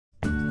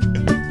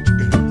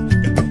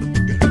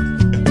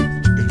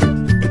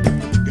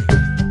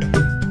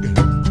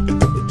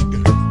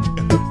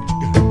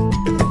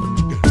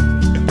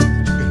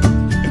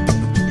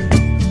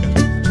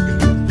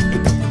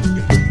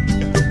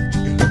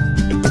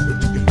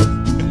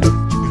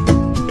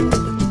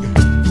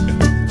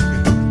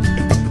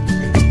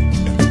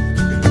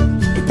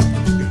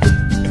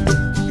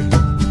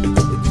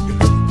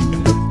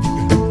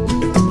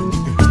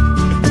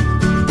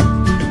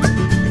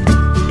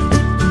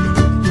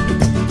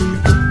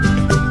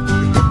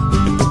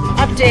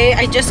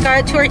I just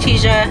got to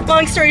Artesia.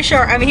 Long story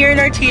short, I'm here in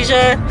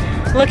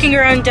Artesia looking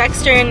around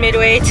Dexter and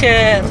Midway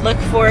to look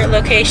for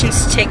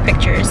locations to take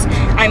pictures.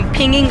 I'm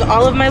pinging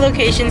all of my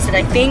locations that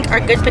I think are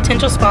good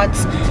potential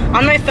spots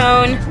on my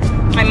phone.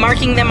 I'm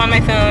marking them on my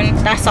phone.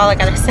 That's all I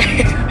gotta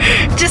say.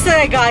 Just that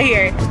I got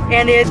here.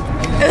 And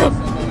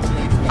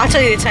I'll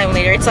tell you the time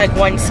later. It's like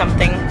 1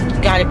 something.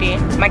 Gotta be.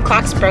 My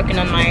clock's broken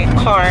on my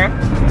car.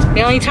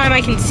 The only time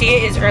I can see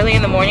it is early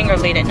in the morning or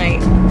late at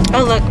night.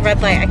 Oh look,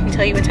 red light. I can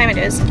tell you what time it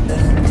is.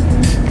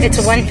 It's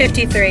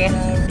 1:53.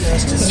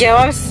 Yo,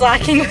 I'm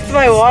slacking with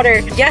my water.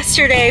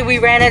 Yesterday we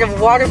ran out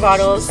of water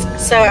bottles,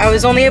 so I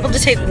was only able to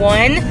take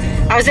 1.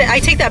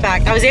 I take that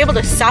back. I was able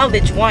to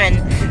salvage 1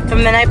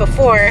 from the night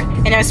before,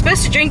 and I was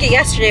supposed to drink it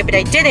yesterday, but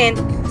I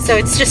didn't, so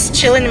it's just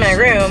chilling in my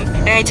room.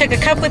 And I took a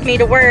cup with me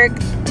to work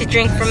to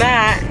drink from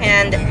that,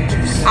 and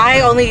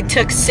I only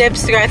took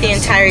sips throughout the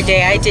entire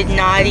day. I did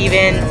not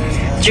even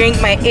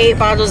drink my 8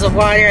 bottles of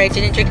water. I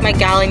didn't drink my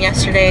gallon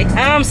yesterday.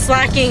 I'm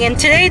slacking, and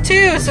today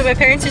too, so my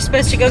parents are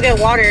supposed to go get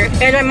water,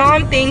 and my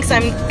mom thinks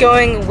I'm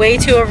going way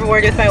too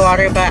overboard with my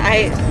water, but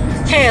hey,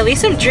 at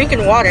least I'm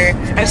drinking water.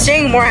 I'm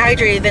staying more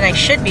hydrated than I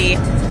should be.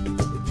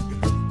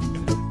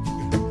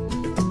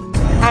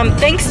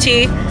 Thanks,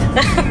 T.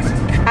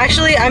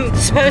 Actually, I'm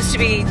supposed to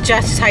be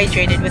just as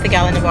hydrated with a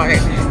gallon of water.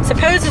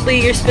 Supposedly,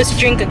 you're supposed to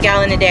drink a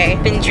gallon a day.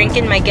 I've been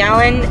drinking my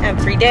gallon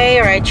every day,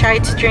 or I try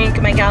to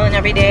drink my gallon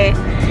every day.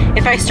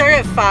 If I start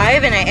at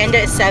 5 and I end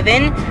at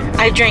 7,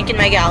 I've drank in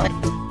my gallon.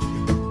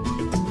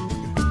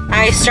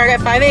 I start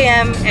at 5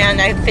 a.m.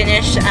 and I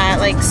finish at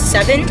like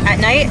 7 at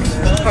night,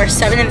 or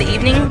 7 in the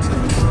evening.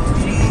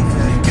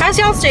 How's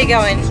y'all's day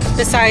going?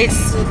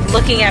 Besides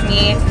looking at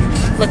me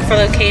look for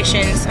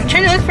locations. I'm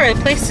trying to look for a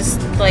place to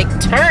like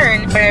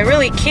turn, but I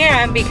really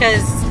can't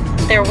because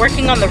they're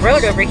working on the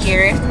road over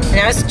here, and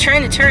I was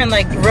trying to turn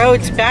like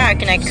roads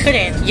back and I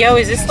couldn't. Yo,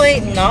 is this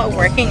light not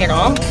working at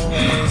all?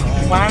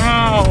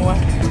 Wow.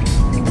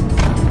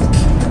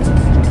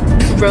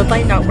 Road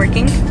light not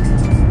working?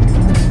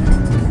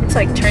 It's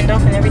like turned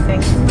off and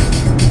everything.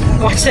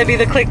 Watch that be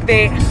the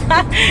clickbait.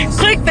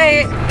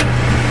 Clickbait!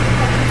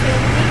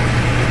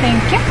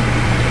 Thank you.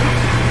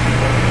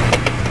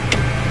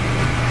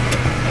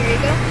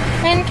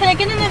 And can I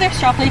get another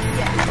straw, please?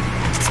 Yeah.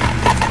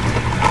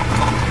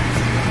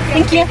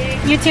 Thank you.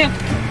 You too.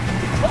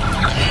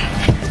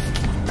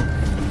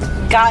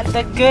 Got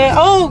the good.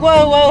 Oh,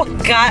 whoa.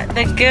 Got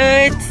the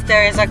goods.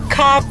 There's a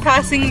cop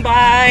passing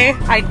by.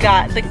 I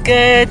got the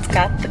goods.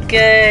 Got the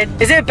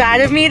good. Is it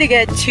bad of me to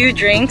get 2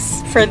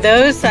 drinks? For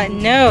those that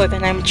know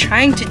that I'm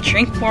trying to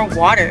drink more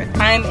water,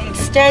 I'm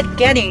instead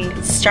getting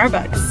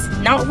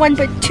Starbucks. Not 1,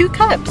 but 2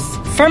 cups.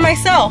 For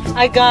myself,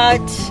 I got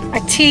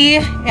a tea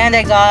and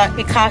I got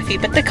a coffee,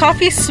 but the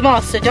coffee is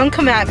small, so don't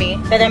come at me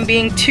that I'm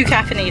being too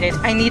caffeinated.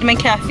 I need my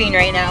caffeine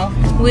right now.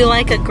 We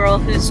like a girl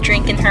who's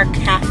drinking her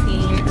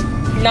caffeine.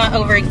 Not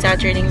over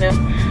exaggerating though.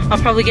 I'll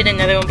probably get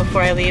another one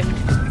before I leave.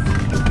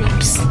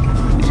 Oops.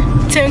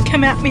 Don't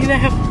come at me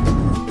though.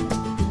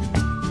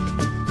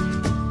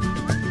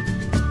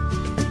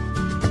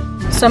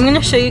 So I'm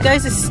gonna show you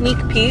guys a sneak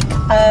peek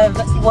of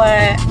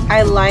what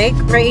I like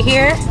right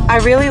here. I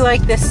really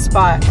like this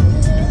spot.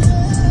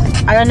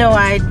 I don't know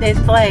why. It's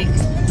like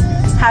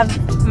have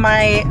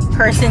my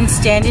person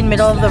stand in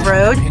middle of the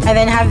road and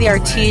then have the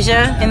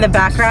Artesia in the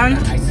background.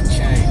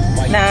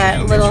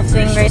 That little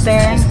thing right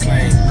there.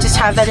 Just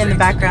have that in the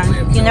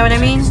background. You know what I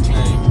mean?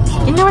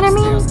 You know what I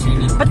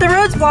mean? But the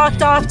road's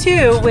blocked off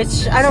too,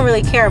 which I don't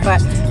really care,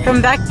 but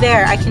from back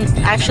there I can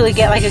actually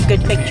get like a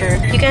good picture.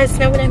 You guys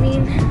know what I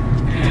mean?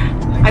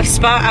 I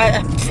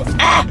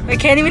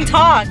can't even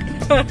talk.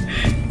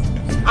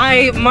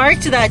 I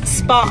marked that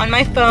spot on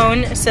my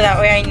phone so that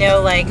way I know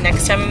like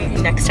next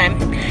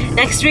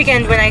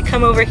weekend when I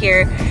come over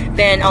here,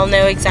 then I'll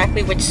know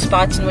exactly which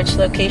spots and which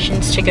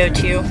locations to go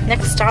to.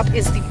 Next stop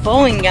is the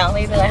bowling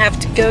alley that I have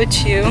to go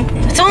to.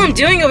 That's all I'm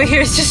doing over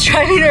here is just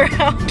driving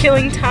around,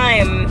 killing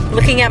time,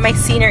 looking at my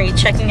scenery,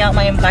 checking out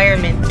my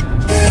environment.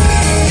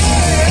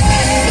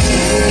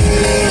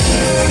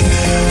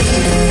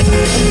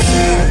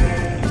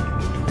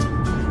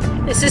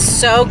 This is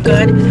so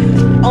good.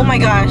 Oh my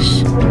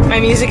gosh. My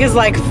music is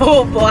like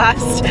full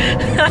blast.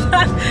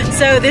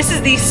 So this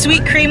is the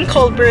sweet cream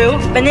cold brew,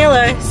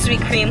 vanilla sweet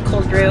cream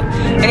cold brew.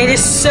 And it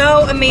is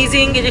so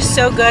amazing. It is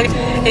so good.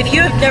 If you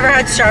have never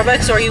had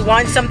Starbucks or you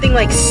want something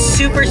like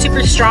super,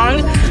 super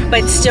strong,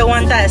 but still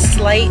want that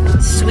slight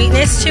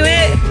sweetness to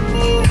it,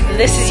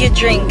 this is your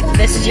drink.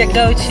 This is your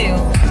go-to.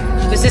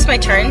 Was this my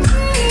turn?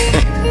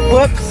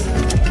 Whoops.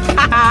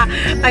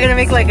 I'm gonna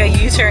make like a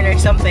U-turn or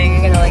something.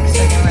 I'm gonna like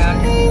swing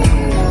around.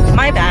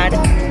 My bad.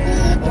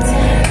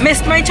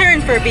 Missed my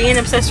turn for being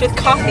obsessed with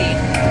coffee.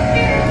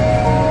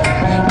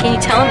 Can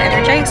you tell I'm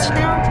energized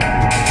now?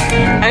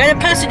 I gotta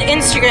post an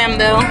Instagram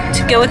though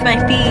to go with my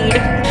feed.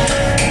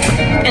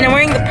 And I'm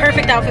wearing the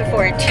perfect outfit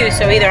for it too,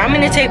 so either I'm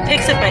gonna take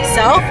pics of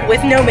myself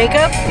with no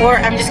makeup, or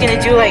I'm just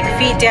gonna do like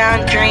feet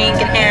down, drink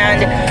in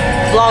hand,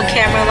 vlog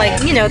camera,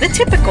 like, you know, the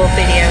typical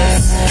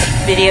videos,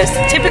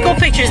 typical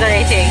pictures that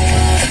I take.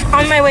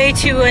 On my way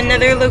to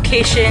another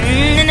location.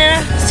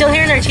 Still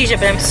here in Artesia,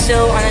 but I'm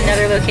still on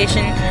another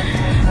location.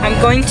 I'm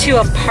going to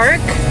a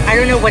park. I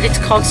don't know what it's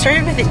called.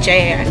 Started with a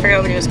J. I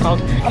forgot what it was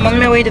called. I'm on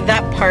my way to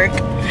that park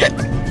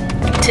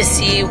to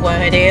see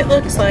what it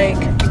looks like.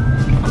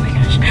 Oh my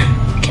gosh.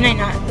 Can I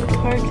not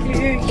park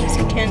there? Yes,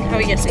 I can. Oh,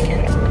 yes, I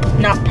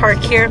can. Not park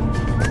here.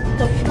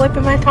 The flip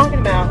am I talking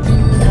about?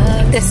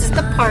 This is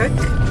the park.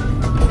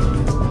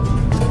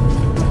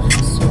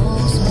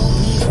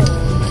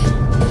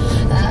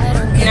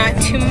 Not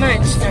too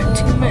much, not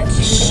too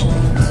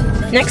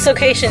much. Next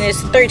location is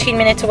 13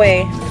 minutes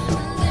away.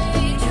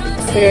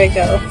 Where do I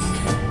go?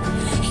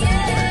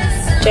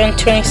 Jan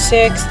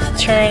 26th,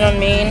 turn on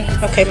Main.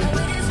 Okay.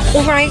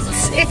 Alright,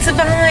 it's a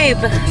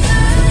vibe.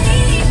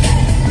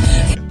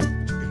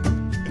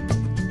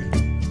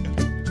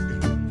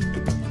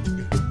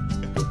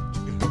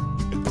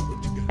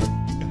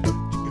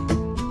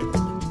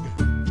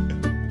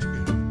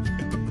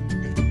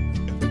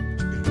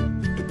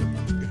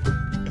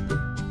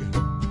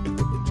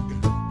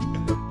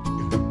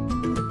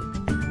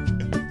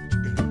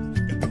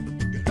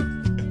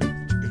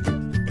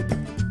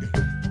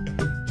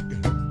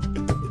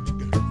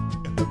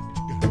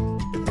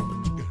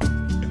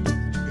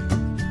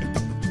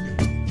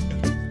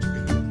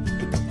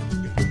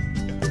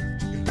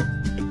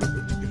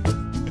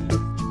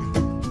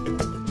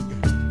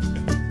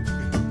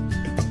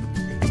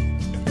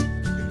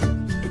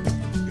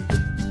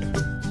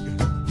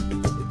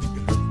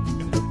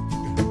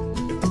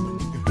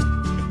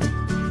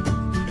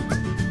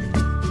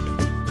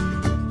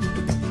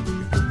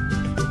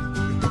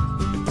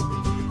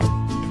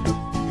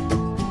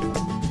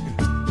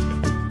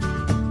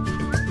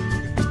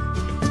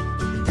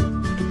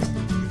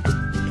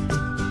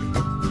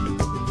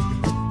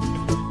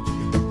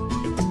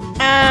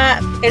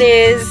 It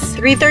is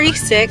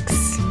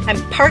 3:36. I'm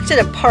parked at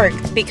a park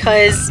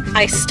because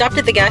I stopped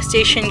at the gas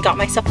station, got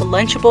myself a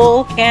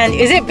Lunchable, and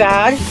is it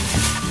bad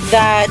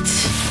that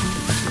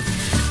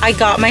I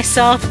got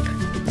myself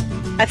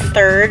a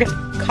third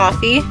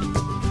coffee?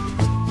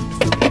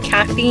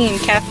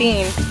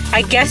 Caffeine.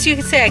 I guess you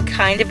could say I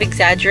kind of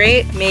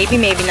exaggerate. Maybe,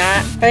 maybe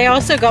not. But I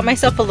also got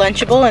myself a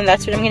Lunchable, and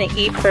that's what I'm gonna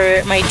eat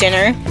for my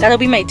dinner. That'll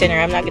be my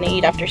dinner. I'm not gonna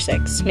eat after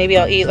 6. Maybe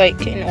I'll eat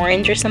like an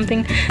orange or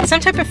something.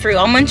 Some type of fruit.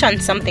 I'll munch on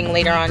something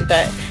later on,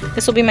 but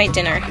this will be my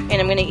dinner. And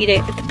I'm gonna eat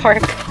it at the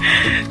park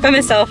by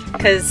myself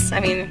because, I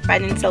mean,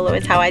 riding solo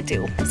is how I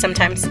do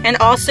sometimes. And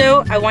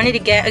also, I wanted to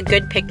get a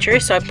good picture,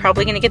 so I'm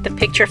probably gonna get the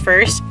picture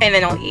first and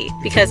then I'll eat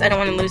because I don't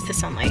wanna lose the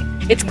sunlight.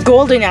 It's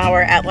golden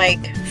hour at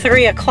like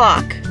 3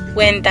 o'clock.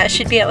 When that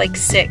should be at like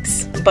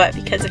 6, but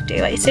because of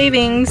daylight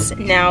savings,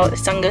 now the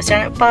sun goes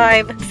down at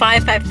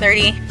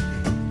 5:30.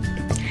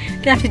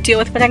 Gonna have to deal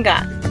with what I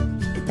got.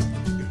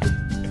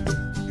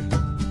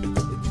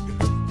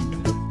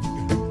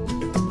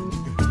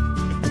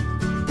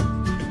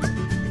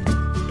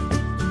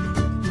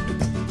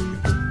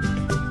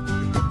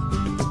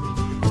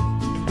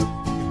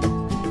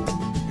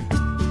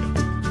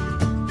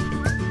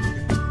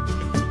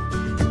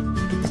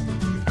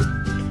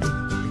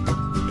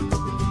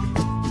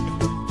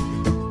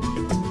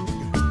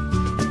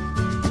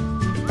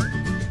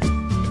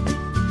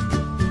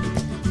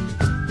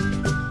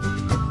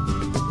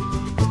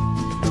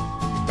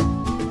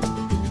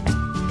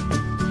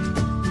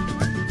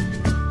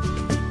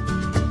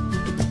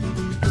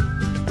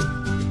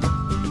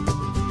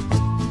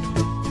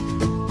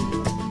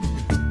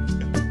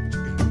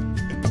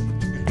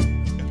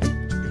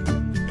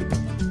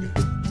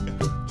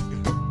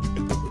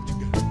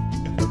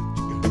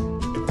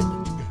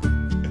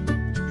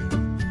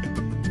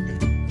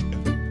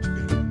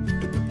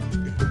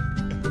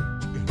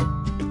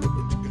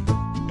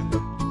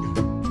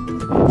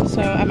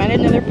 So I'm at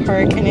another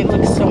park and it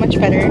looks so much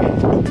better,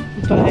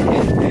 but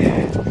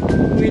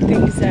weird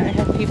things that I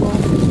have people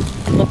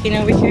looking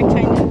over here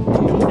kind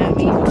of at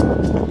me.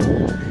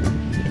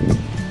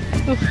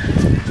 Oof.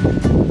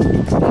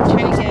 I'm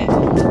trying to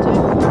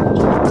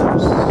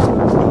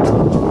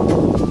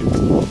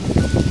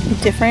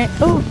get different,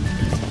 I'm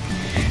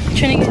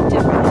trying to get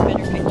different and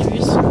better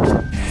pictures.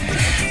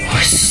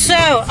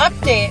 So,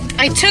 update,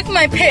 I took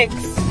my pics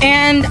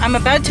and I'm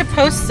about to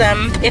post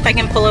them if I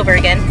can pull over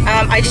again.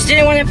 I just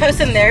didn't want to post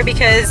them there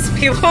because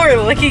people were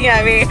looking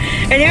at me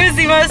and it was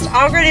the most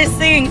awkwardest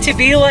thing to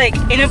be like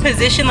in a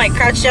position like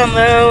crouched down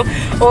low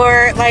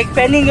or like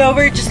bending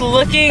over just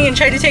looking and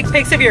trying to take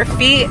pics of your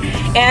feet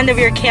and of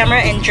your camera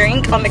and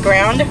drink on the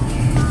ground.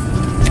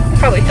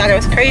 Probably thought I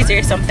was crazy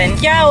or something.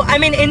 Yo,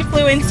 I'm an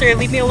influencer,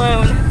 leave me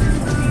alone.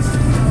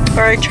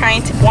 Or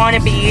trying to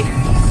wanna be,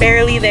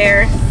 barely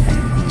there.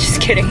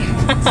 Just kidding.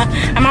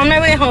 I'm on my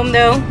way home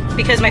though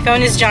because my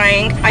phone is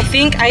dying. I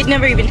think I'd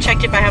never even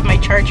checked if I have my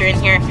charger in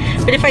here.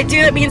 But if I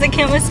do, that means I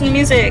can't listen to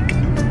music.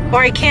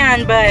 Or I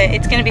can, but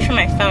it's gonna be from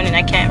my phone and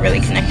I can't really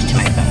connect it to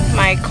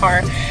my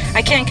car.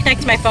 I can't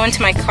connect my phone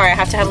to my car. I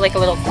have to have like a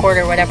little cord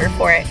or whatever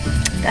for it.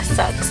 That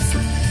sucks.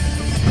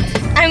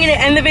 I'm gonna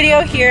end the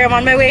video here. I'm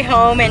on my way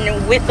home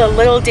and with the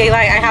little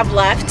daylight I have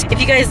left. If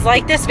you guys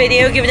like this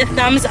video, give it a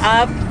thumbs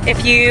up.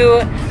 If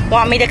you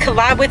want me to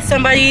collab with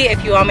somebody,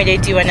 if you want me to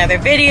do another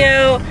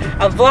video,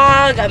 a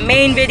vlog, a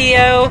main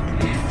video,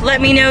 let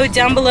me know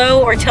down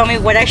below or tell me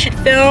what I should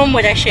film,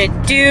 what I should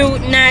do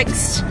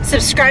next.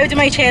 Subscribe to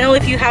my channel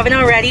if you haven't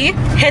already.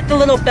 Hit the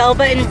little bell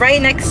button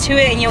right next to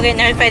it and you'll get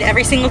notified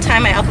every single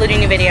time I upload a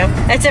new video.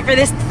 That's it for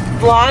this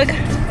vlog,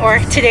 or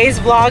today's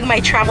vlog, my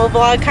travel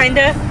vlog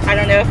kinda. I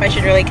don't know if I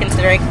should really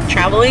consider it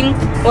traveling.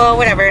 Well,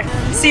 whatever.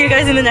 See you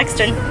guys in the next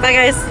one. Bye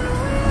guys.